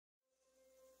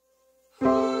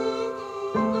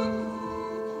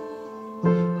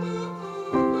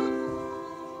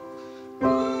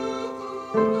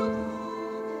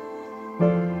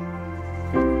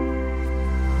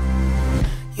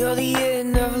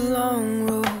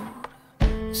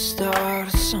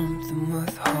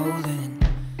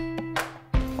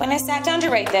sat down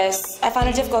to write this, I found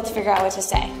it difficult to figure out what to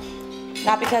say.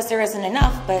 Not because there isn't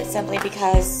enough, but simply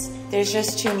because there's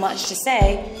just too much to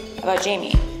say about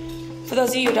Jamie. For those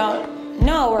of you who don't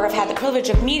know or have had the privilege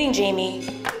of meeting Jamie,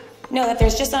 know that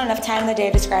there's just not enough time in the day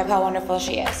to describe how wonderful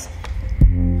she is.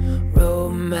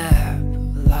 Road map,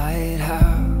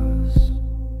 lighthouse,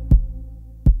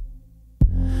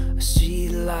 street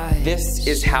light. This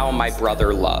is how my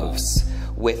brother loves,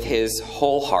 with his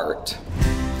whole heart.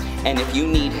 And if you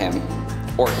need him,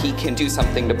 or he can do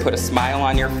something to put a smile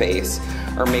on your face,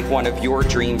 or make one of your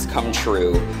dreams come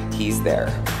true, he's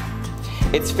there.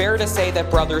 It's fair to say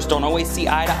that brothers don't always see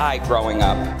eye to eye growing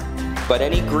up, but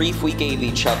any grief we gave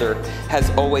each other has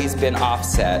always been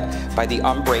offset by the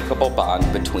unbreakable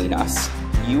bond between us.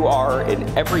 You are, in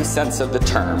every sense of the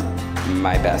term,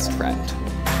 my best friend.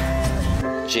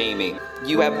 Jamie,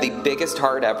 you have the biggest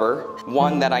heart ever,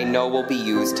 one that I know will be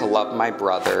used to love my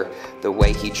brother the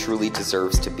way he truly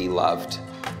deserves to be loved.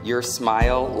 Your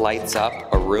smile lights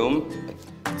up a room,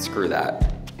 screw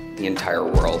that, the entire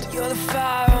world. You're the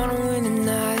fire on a winter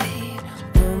night,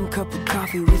 warm cup of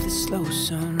coffee with a slow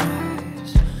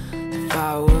sunrise, the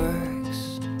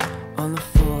fireworks on the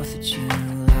 4th of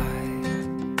July.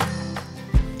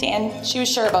 Dan, she was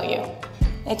sure about you.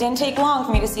 It didn't take long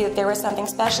for me to see that there was something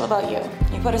special about you.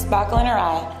 You put a sparkle in her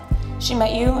eye. She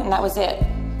met you, and that was it.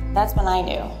 That's when I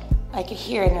knew. I could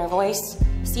hear it in her voice,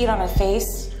 see it on her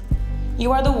face.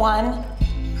 You are the one,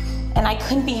 and I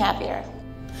couldn't be happier.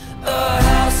 A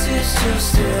house is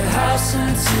just a house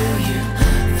until you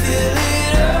fill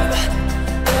it up.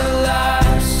 A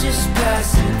life's just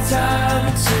passing time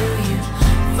until you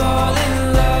fall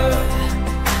in love.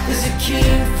 There's a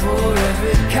king for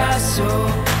every castle,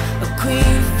 a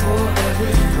queen for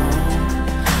every throne.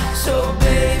 So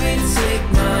baby, take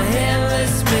my hand,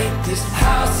 let's make this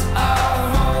house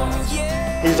our home,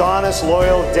 yeah. He's honest,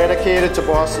 loyal, dedicated to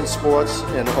Boston sports,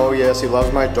 and oh yes, he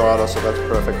loves my daughter, so that's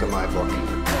perfect in my book.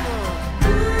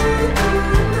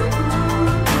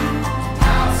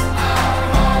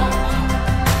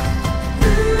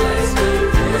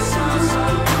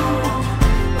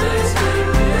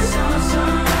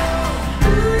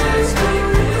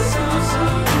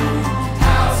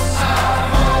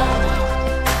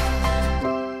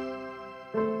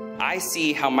 I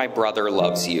see how my brother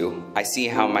loves you. I see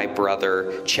how my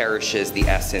brother cherishes the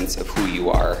essence of who you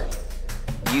are.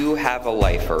 You have a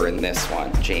lifer in this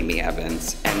one, Jamie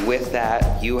Evans, and with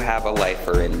that, you have a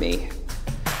lifer in me.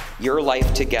 Your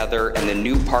life together and the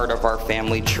new part of our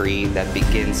family tree that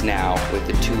begins now with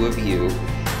the two of you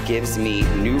gives me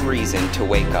new reason to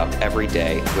wake up every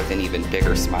day with an even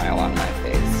bigger smile on my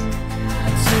face.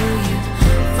 Until you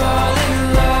fall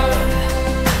in love,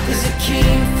 there's a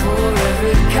king for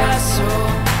every castle,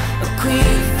 a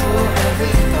queen for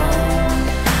every throne.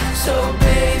 So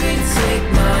baby, take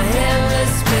my hand,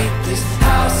 let's make this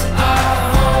house our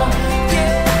home,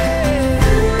 yeah.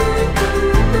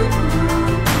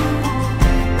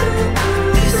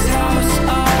 This house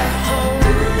our home.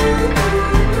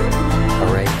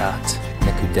 Harayat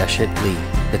Nekudeshet Li,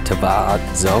 Itabaat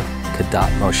Zo,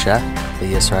 Kadat Moshe,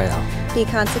 Yisrael. Be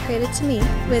consecrated to me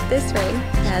with this ring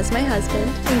as my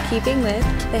husband, in keeping with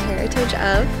the heritage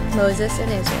of Moses and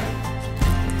Israel.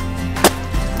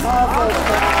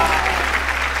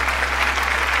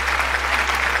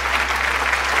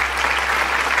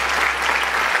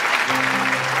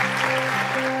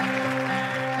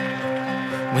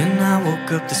 When I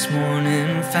woke up this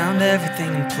morning, found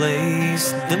everything in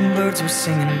place. The birds were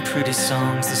singing pretty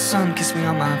songs, the sun kissed me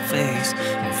on my face.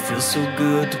 And it feels so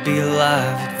good to be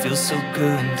alive, it feels so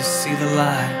good to see the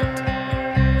light.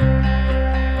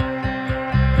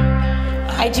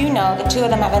 I do know the two of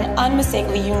them have an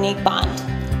unmistakably unique bond.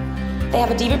 They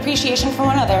have a deep appreciation for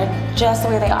one another, just the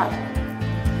way they are.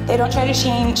 They don't try to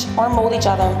change or mold each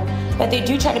other, but they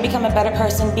do try to become a better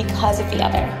person because of the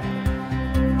other.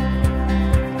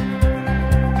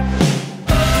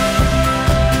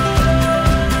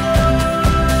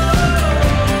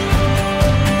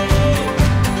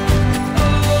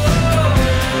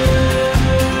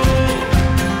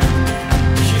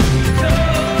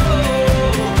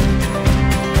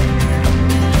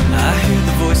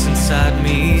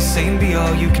 Saying be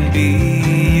all you can be.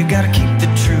 You gotta keep the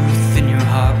truth in your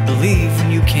heart. Believe when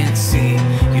you can't see.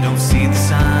 You don't see the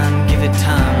sign, give it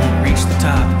time. Won't reach the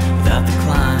top without the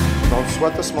climb. Don't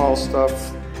sweat the small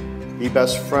stuff. Be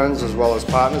best friends as well as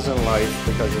partners in life,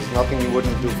 because there's nothing you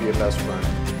wouldn't do for your best friend.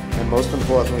 And most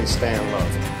importantly, stay in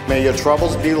love. May your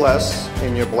troubles be less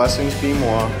and your blessings be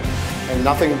more, and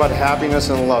nothing but happiness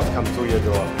and love come through your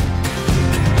door.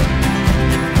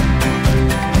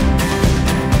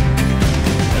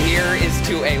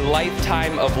 To a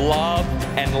lifetime of love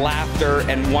and laughter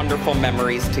and wonderful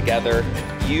memories together.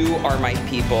 You are my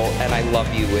people, and I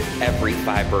love you with every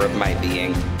fiber of my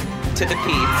being. To the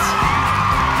Pete's.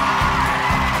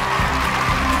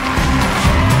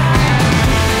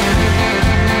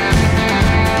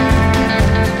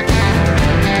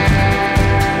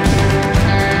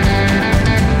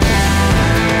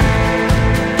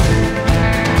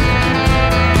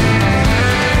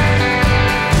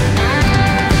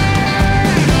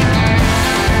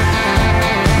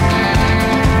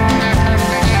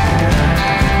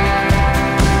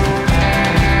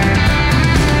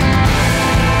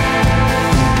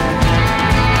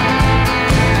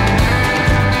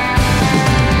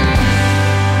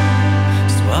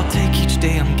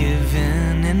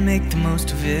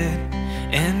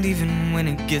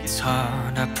 Gets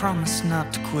hard, I promise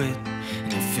not to quit.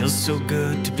 And it feels so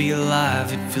good to be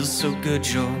alive. It feels so good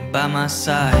you're by my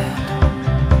side.